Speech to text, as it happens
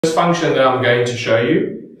This function that I'm going to show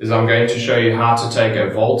you is I'm going to show you how to take a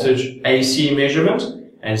voltage AC measurement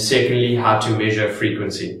and secondly how to measure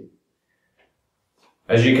frequency.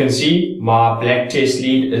 As you can see, my black test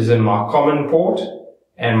lead is in my common port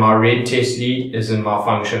and my red test lead is in my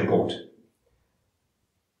function port.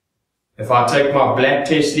 If I take my black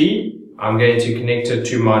test lead, I'm going to connect it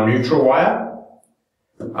to my neutral wire.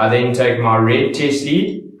 I then take my red test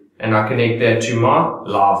lead and I connect that to my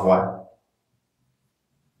live wire.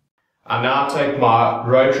 I now take my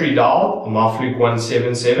rotary dial, my Fluke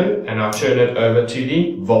 177, and I turn it over to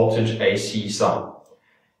the voltage AC side.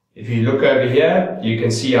 If you look over here, you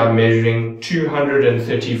can see I'm measuring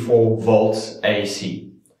 234 volts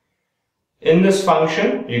AC. In this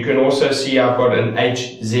function, you can also see I've got an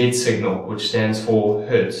HZ signal, which stands for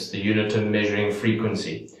Hertz, the unit of measuring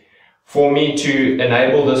frequency. For me to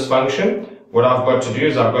enable this function, what I've got to do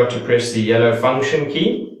is I've got to press the yellow function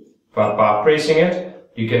key. But by pressing it,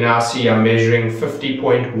 you can now see I'm measuring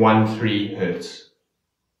 50.13 Hertz.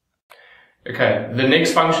 Okay, the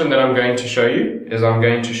next function that I'm going to show you is I'm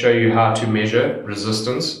going to show you how to measure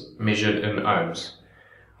resistance measured in ohms.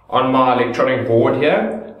 On my electronic board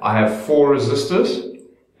here, I have 4 resistors,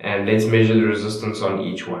 and let's measure the resistance on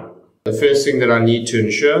each one. The first thing that I need to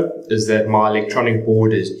ensure is that my electronic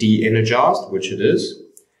board is de-energized, which it is.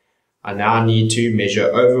 I now need to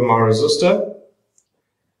measure over my resistor.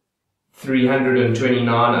 329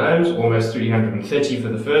 ohms, almost 330 for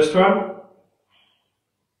the first one.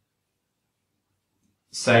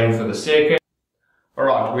 Same for the second.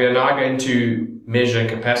 Alright, we are now going to measure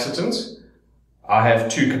capacitance. I have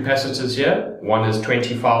 2 capacitors here. One is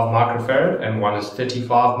 25 microfarad and one is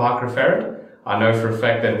 35 microfarad. I know for a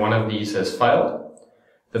fact that one of these has failed.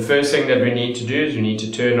 The first thing that we need to do is we need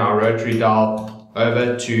to turn our rotary dial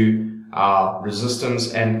over to our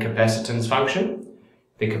resistance and capacitance function.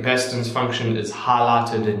 The capacitance function is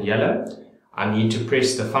highlighted in yellow. I need to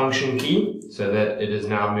press the function key so that it is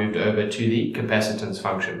now moved over to the capacitance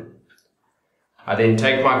function. I then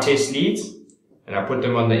take my test leads and I put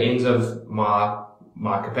them on the ends of my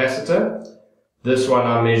capacitor. This one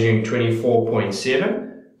I'm measuring 24.7.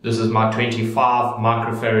 This is my 25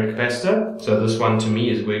 microfarad capacitor. So this one to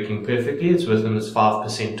me is working perfectly. It's within this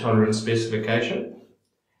 5% tolerance specification.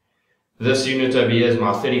 This unit over here is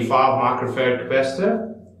my 35 microfarad capacitor.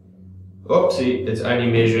 Oopsie, it's only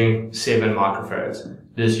measuring 7 microfarads.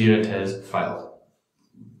 This unit has failed.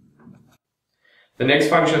 The next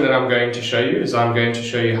function that I'm going to show you is I'm going to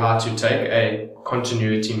show you how to take a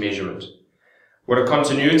continuity measurement. What a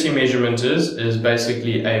continuity measurement is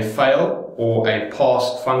basically a fail or a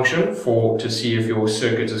pass function to see if your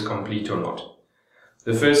circuit is complete or not.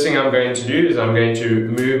 The first thing I'm going to do is I'm going to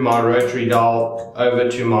move my rotary dial over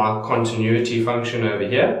to my continuity function over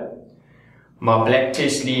here. My black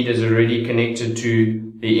test lead is already connected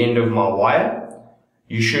to the end of my wire.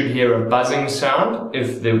 You should hear a buzzing sound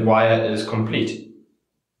if the wire is complete.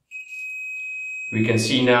 We can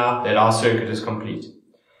see now that our circuit is complete.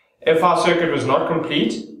 If our circuit was not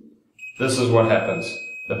complete, this is what happens.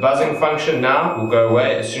 The buzzing function now will go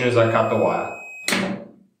away as soon as I cut the wire.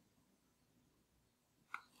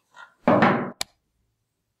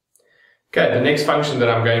 Okay, the next function that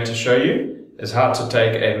I'm going to show you is how to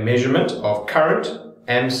take a measurement of current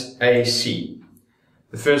amps AC.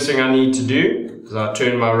 The first thing I need to do is I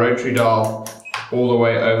turn my rotary dial all the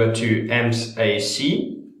way over to amps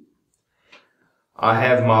AC. I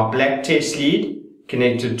have my black test lead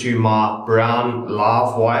connected to my brown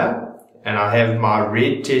live wire, and I have my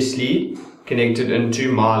red test lead connected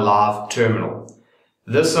into my live terminal.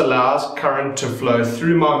 This allows current to flow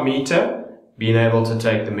through my meter, being able to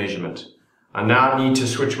take the measurement. I now need to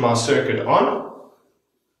switch my circuit on.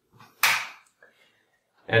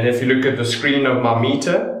 And if you look at the screen of my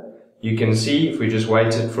meter, you can see, if we just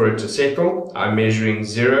waited for it to settle, I'm measuring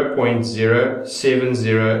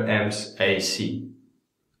 0.070 amps AC.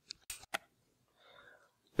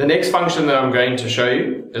 The next function that I'm going to show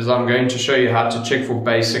you is I'm going to show you how to check for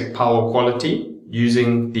basic power quality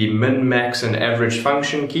using the min, max and average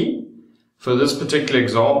function key. For this particular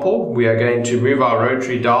example, we are going to move our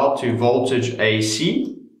rotary dial to voltage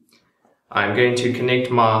AC. I'm going to connect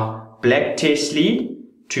my black test lead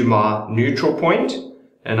to my neutral point,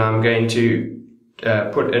 and I'm going to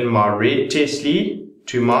put in my red test lead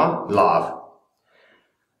to my live.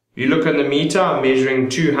 You look on the meter, I'm measuring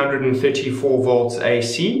 234 volts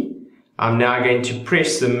AC. I'm now going to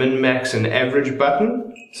press the min, max and average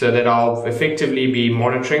button so that I'll effectively be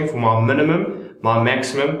monitoring for my minimum, my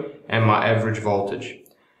maximum and my average voltage.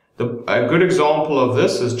 A good example of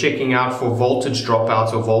this is checking out for voltage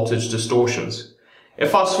dropouts or voltage distortions.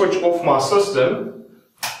 If I switch off my system,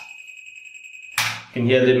 You can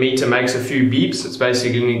hear the meter makes a few beeps. It's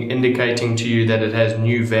basically indicating to you that it has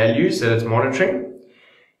new values that it's monitoring.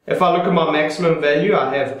 If I look at my maximum value,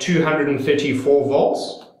 I have 234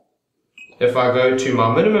 volts. If I go to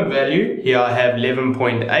my minimum value, here I have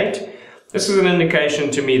 11.8. This is an indication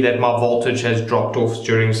to me that my voltage has dropped off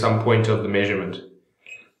during some point of the measurement.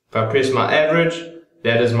 If I press my average,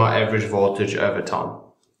 that is my average voltage over time.